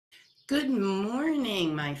Good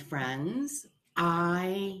morning, my friends.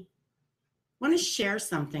 I want to share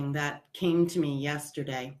something that came to me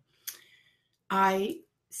yesterday. I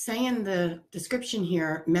say in the description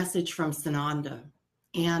here, message from Sananda.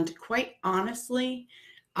 And quite honestly,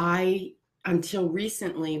 I, until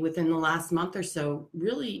recently, within the last month or so,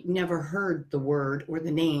 really never heard the word or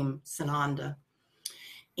the name Sananda.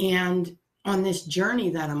 And on this journey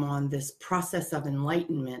that I'm on, this process of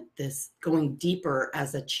enlightenment, this going deeper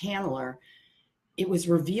as a channeler, it was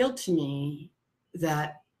revealed to me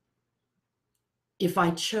that if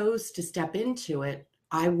I chose to step into it,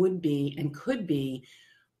 I would be and could be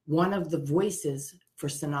one of the voices for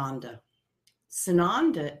Sananda.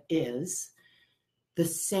 Sananda is the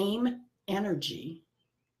same energy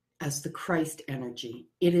as the Christ energy.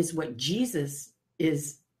 It is what Jesus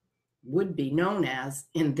would be known as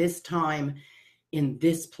in this time, in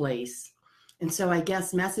this place. And so I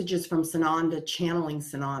guess messages from Sananda, channeling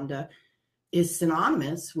Sananda, is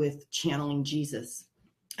synonymous with channeling Jesus.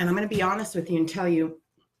 And I'm going to be honest with you and tell you,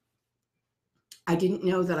 I didn't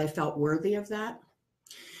know that I felt worthy of that.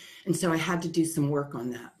 And so I had to do some work on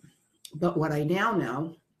that. But what I now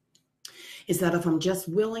know is that if I'm just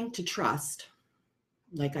willing to trust,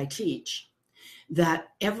 like I teach, that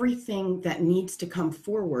everything that needs to come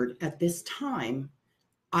forward at this time,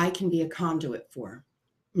 I can be a conduit for,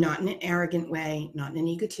 not in an arrogant way, not in an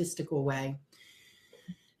egotistical way.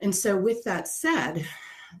 And so with that said,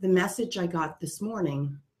 the message I got this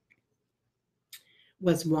morning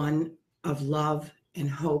was one of love and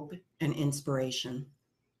hope and inspiration.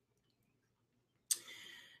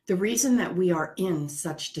 The reason that we are in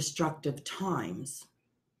such destructive times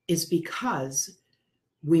is because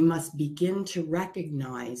we must begin to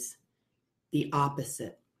recognize the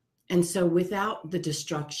opposite. And so without the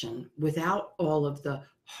destruction, without all of the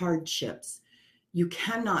hardships, you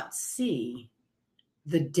cannot see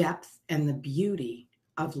the depth and the beauty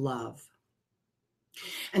of love.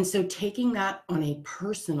 And so taking that on a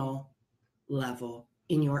personal level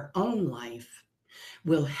in your own life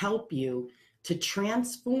will help you to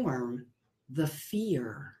transform the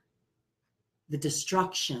fear, the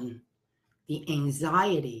destruction, the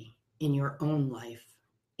anxiety in your own life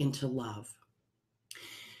into love.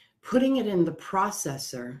 Putting it in the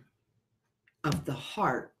processor of the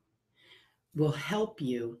heart will help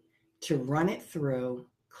you to run it through,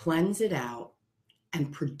 cleanse it out,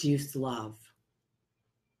 and produce love.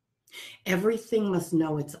 Everything must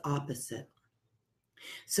know its opposite.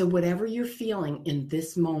 So whatever you're feeling in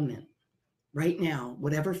this moment, right now,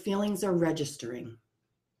 whatever feelings are registering,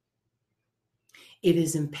 it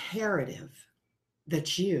is imperative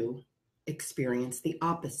that you experience the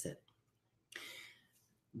opposite.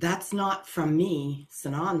 That's not from me,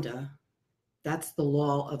 Sananda. That's the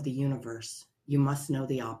law of the universe. You must know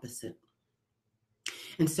the opposite.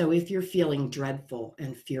 And so if you're feeling dreadful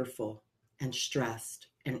and fearful and stressed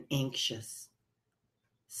and anxious,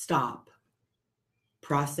 stop.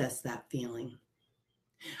 Process that feeling.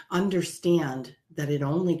 Understand that it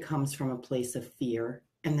only comes from a place of fear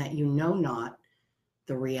and that you know not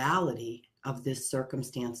the reality of this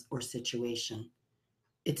circumstance or situation.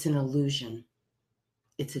 It's an illusion.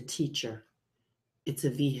 It's a teacher. It's a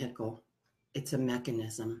vehicle. It's a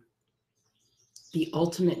mechanism. The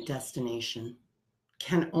ultimate destination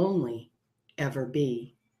can only ever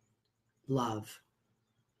be love.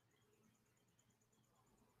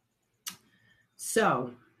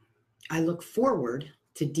 So I look forward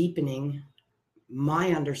to deepening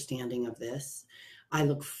my understanding of this. I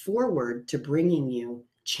look forward to bringing you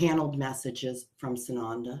channeled messages from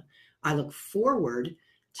Sananda. I look forward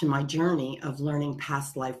to my journey of learning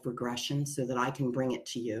past life regression so that I can bring it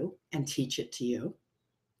to you and teach it to you.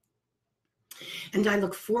 And I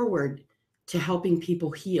look forward to helping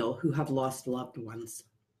people heal who have lost loved ones.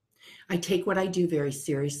 I take what I do very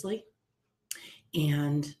seriously,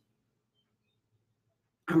 and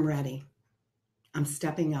I'm ready. I'm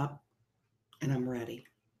stepping up, and I'm ready.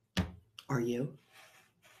 Are you?